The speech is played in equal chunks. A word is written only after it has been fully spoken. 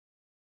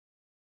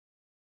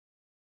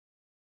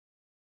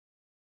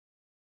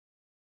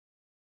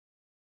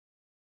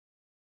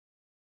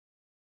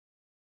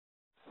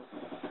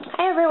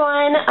Hi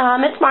everyone,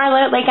 it's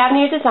Marla at Lake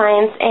Avenue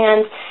Designs,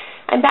 and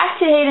I'm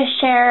back today to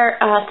share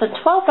some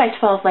 12 by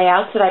 12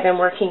 layouts that I've been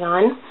working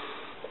on.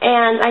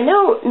 And I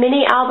know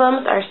mini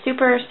albums are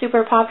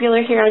super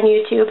popular here on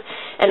YouTube,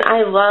 and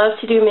I love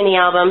to do mini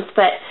albums,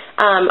 but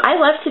I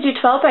love to do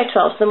 12 by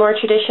 12s, the more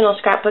traditional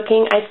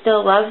scrapbooking. I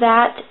still love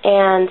that,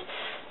 and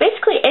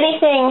basically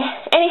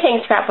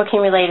anything scrapbooking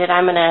related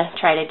I'm going to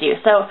try to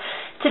do. So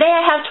today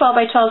I have 12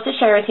 by 12s to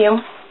share with you.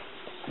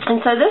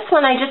 And so this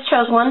one I just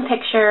chose one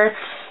picture,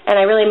 and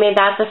I really made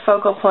that the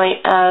focal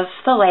point of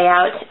the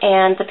layout.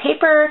 And the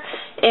paper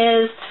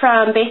is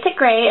from Basic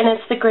Gray, and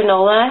it's the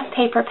granola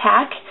paper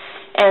pack.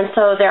 And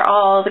so they're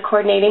all the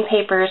coordinating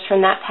papers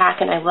from that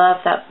pack, and I love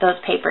those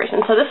papers.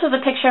 And so this was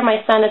a picture of my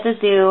son at the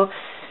zoo,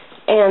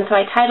 and so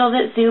I titled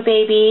it Zoo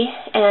Baby,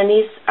 and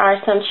these are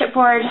some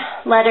chipboard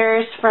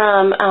letters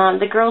from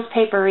the Girls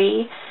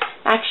Papery,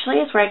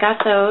 actually, is where I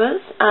got those.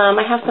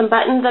 I have some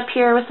buttons up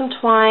here with some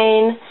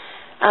twine.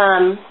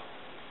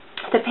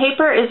 The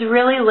paper is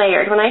really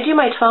layered. When I do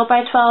my 12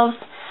 by 12s,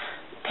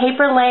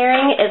 paper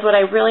layering is what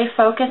I really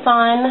focus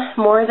on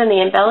more than the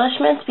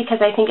embellishments,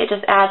 because I think it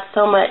just adds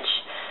so much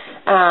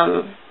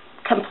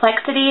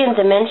complexity and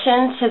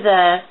dimension to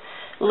the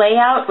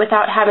layout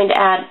without having to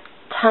add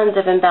tons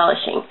of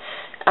embellishing.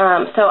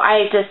 So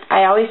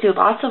I always do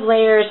lots of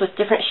layers with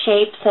different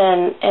shapes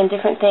and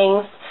different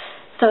things.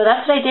 So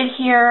that's what I did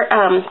here.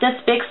 This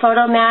big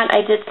photo mat,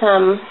 I did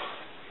some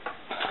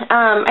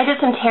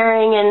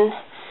tearing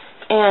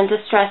and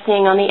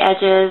distressing on the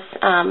edges.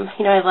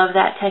 You know, I love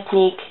that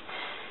technique.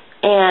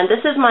 And this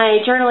is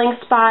my journaling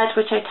spot,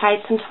 which I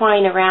tied some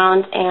twine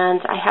around,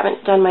 and I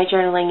haven't done my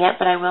journaling yet,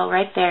 but I will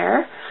right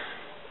there.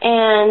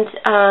 And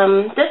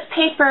this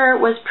paper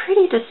was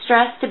pretty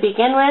distressed to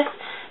begin with,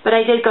 but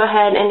I did go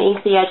ahead and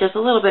ink the edges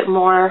a little bit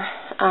more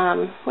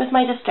with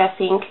my distress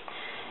ink.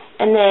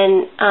 And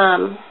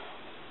then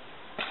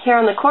here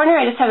on the corner,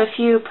 I just have a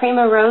few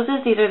Prima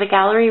roses. These are the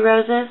gallery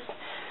roses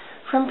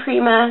from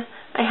Prima.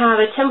 I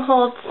have a Tim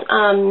Holtz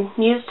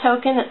Muse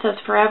token that says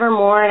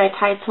Forevermore, and I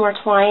tied some more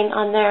twine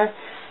on there,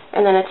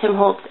 and then a Tim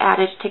Holtz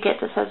adage ticket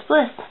that says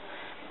Bliss.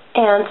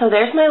 And so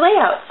there's my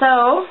layout.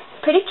 So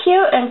pretty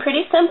cute and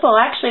pretty simple,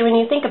 actually, when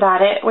you think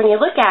about it, when you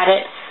look at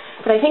it.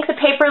 But I think the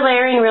paper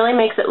layering really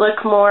makes it look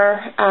more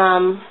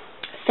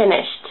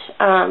finished,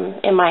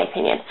 in my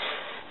opinion.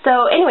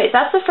 So anyways,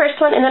 that's the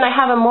first one, and then I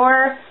have a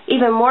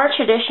even more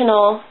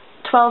traditional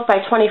 12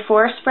 by 24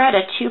 spread,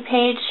 a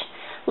 2-page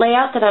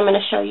layout that I'm going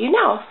to show you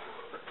now.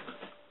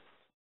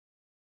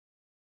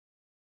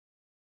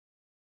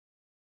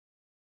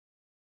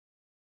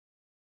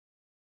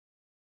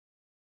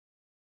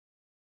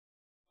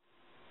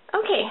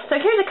 Okay, so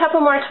here's a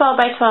couple more 12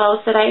 by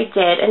 12s that I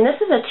did, and this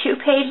is a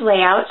 2-page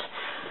layout,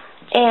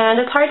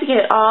 and it's hard to get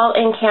it all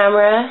in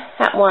camera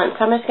at once,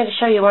 so I'm just going to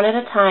show you one at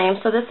a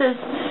time. So this is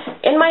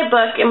in my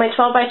book, in my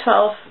 12 by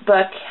 12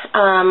 book.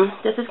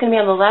 This is going to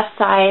be on the left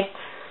side,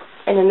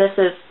 and then this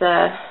is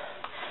the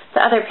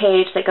other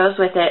page that goes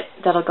with it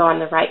that'll go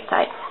on the right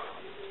side.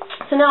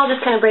 So now I'll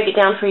just kind of break it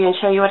down for you and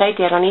show you what I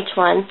did on each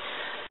one.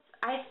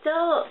 I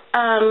still,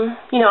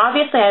 you know,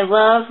 obviously I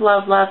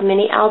love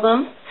mini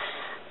albums,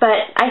 but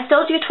I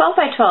still do 12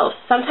 by 12.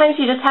 Sometimes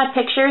you just have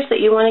pictures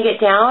that you want to get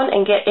down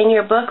and get in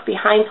your book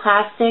behind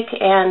plastic,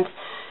 and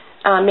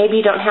maybe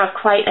you don't have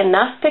quite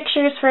enough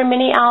pictures for a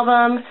mini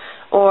album,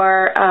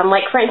 or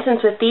like for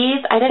instance with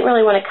these, I didn't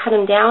really want to cut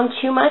them down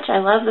too much.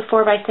 I love the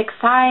 4 by 6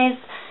 size,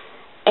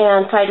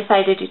 and so I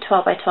decided to do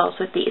 12 by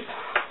 12s with these.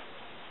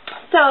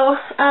 So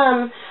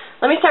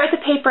let me start with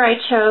the paper I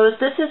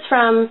chose. This is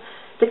from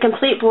the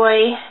Complete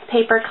Boy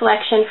paper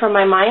collection from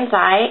my Mind's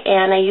Eye,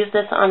 and I used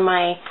this on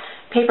my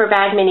paper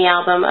bag mini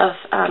album of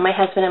my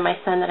husband and my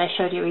son that I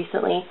showed you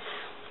recently.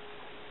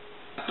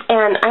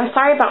 And I'm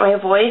sorry about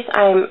my voice.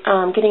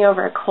 I'm getting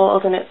over a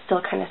cold and it's still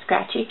kind of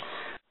scratchy.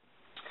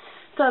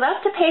 So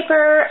that's the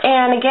paper,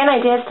 and again I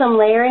did some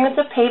layering with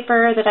the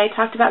paper that I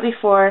talked about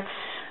before.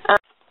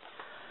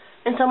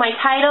 And so my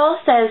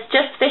title says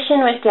Just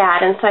Fishin' with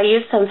Dad, and so I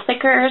used some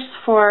stickers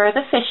for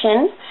the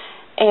fishin',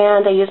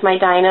 and I used my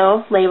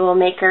dino label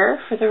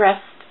maker for the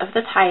rest of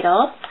the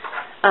title.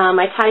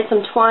 I tied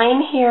some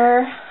twine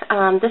here.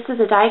 This is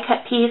a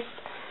die-cut piece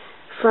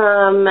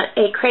from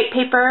a crepe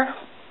paper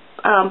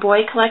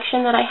boy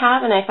collection that I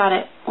have, and I thought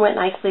it went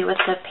nicely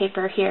with the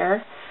paper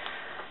here.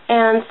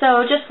 And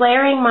so just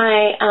layering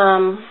my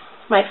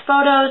my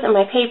photos and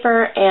my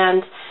paper,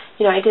 and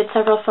you know, I did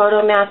several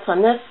photo mats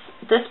on this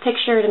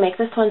picture to make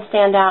this one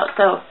stand out.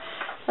 So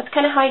that's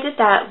kind of how I did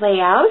that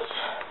layout.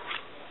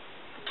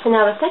 And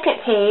now the second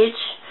page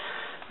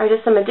are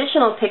just some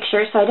additional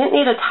pictures, so I didn't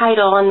need a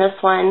title on this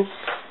one.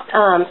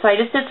 So I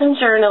just did some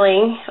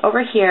journaling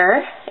over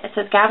here. It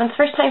says Gavin's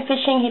first time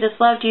fishing. He just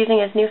loved using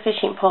his new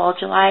fishing pole,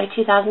 July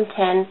 2010.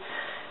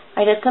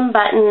 I did some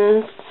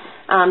buttons.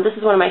 This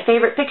is one of my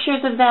favorite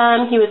pictures of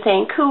them. He was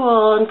saying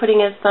cool and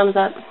putting his thumbs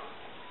up.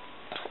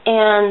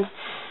 And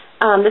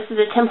this is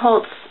a Tim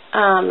Holtz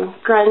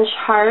grunge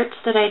heart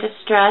that I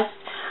distressed,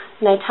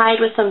 and I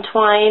tied with some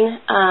twine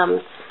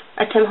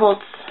a Tim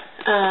Holtz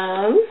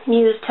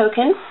Muse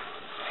token.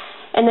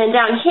 And then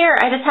down here,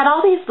 I just had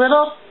all these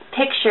little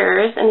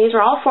pictures, and these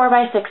were all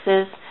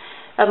 4x6s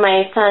of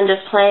my son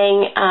just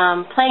playing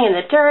in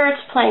the dirt,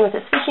 playing with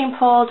his fishing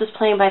pole, just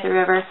playing by the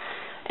river.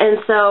 And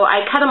so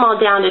I cut them all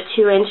down to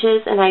 2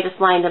 inches, and I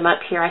just lined them up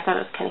here. I thought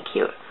it was kind of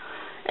cute.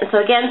 And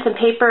so again, some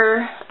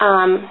paper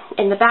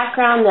in the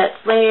background that's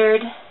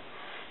layered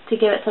to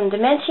give it some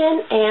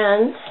dimension,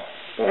 and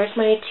there's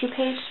my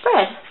 2-page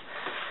spread.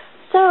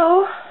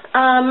 So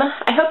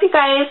I hope you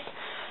guys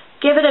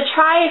give it a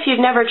try if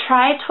you've never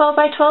tried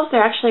 12x12s.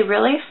 They're actually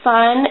really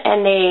fun,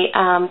 and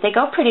they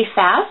go pretty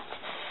fast.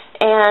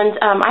 And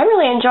I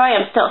really enjoy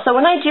them still. So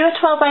when I do a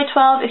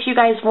 12x12, if you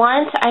guys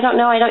want, I don't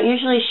know, I don't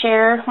usually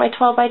share my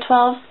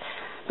 12x12s,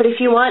 but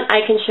if you want,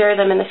 I can share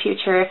them in the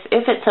future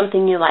if it's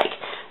something you like.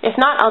 If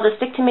not, I'll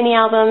just stick to mini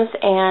albums,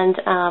 and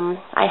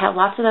I have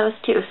lots of those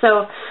too.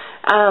 So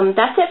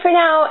that's it for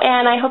now,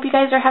 and I hope you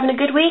guys are having a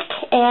good week,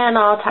 and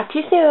I'll talk to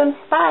you soon.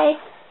 Bye!